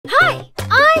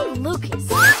Lucas.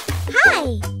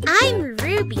 Hi, I'm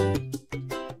Ruby.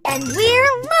 And we're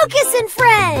Lucas and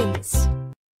Friends.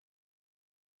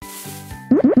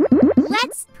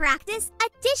 Let's practice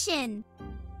addition.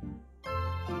 5.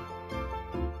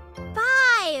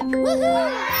 Woohoo!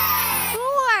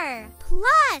 4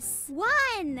 plus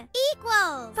 1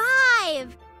 equals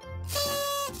 5.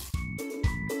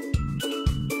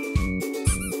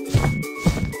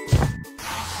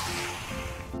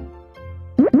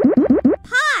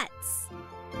 Pots.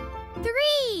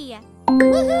 3.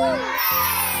 Woohoo!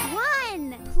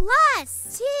 1 plus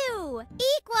 2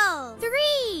 equals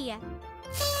 3.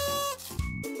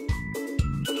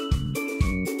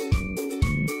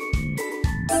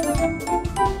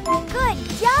 Good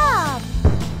job!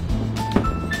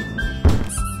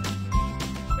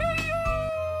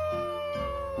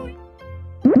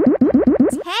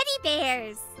 Teddy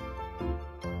bears.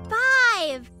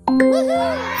 5.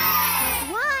 Woohoo!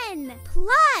 1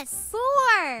 plus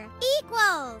 4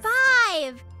 equals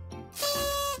 5.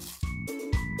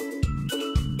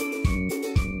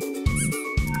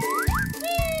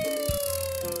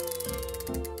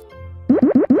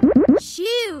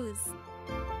 Shoes.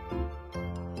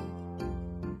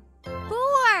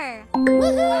 4.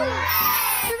 Woohoo!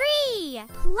 3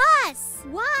 plus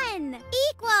 1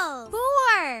 equals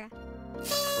 4.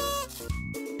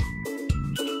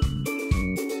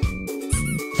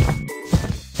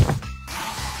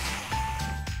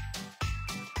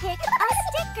 Pick a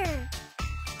sticker.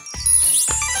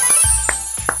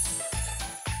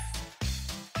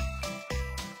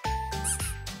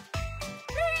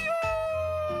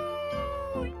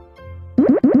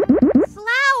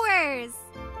 Flowers.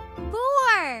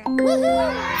 4. Woohoo!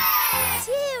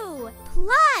 2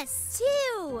 plus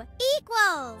 2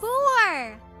 equals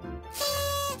 4.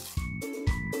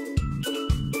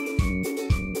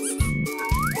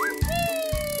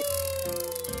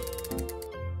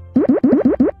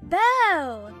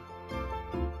 Bow.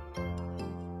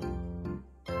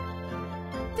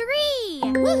 3.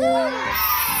 Woohoo!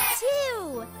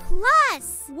 2 plus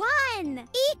 1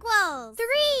 equals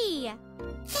 3.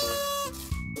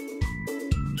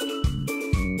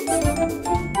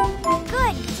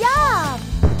 Good job!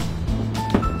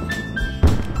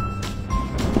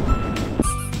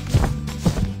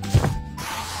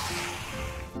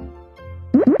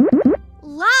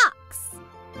 Locks.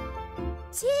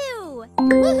 2.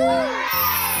 Woohoo!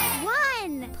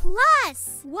 1 plus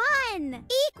 1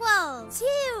 equals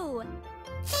 2.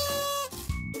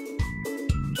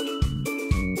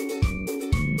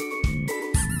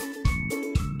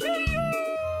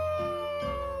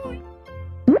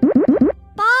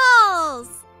 Balls.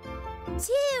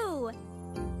 2.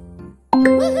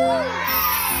 Woohoo!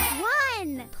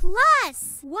 1 plus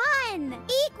 1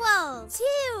 equals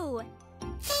 2.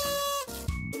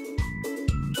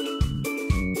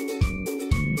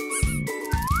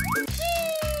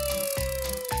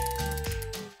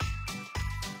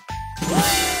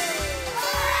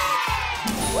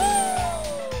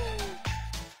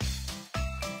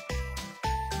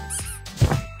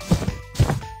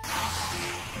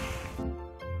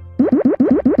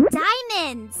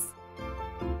 Diamonds.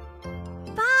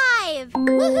 5.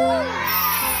 Woohoo!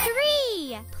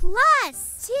 3 plus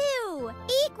 2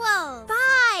 equals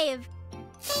 5.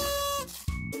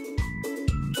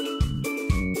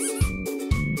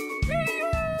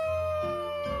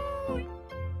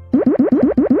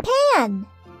 Pan.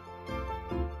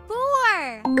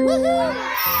 4. Woohoo!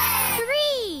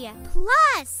 3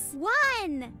 plus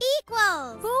 1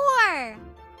 equals 4.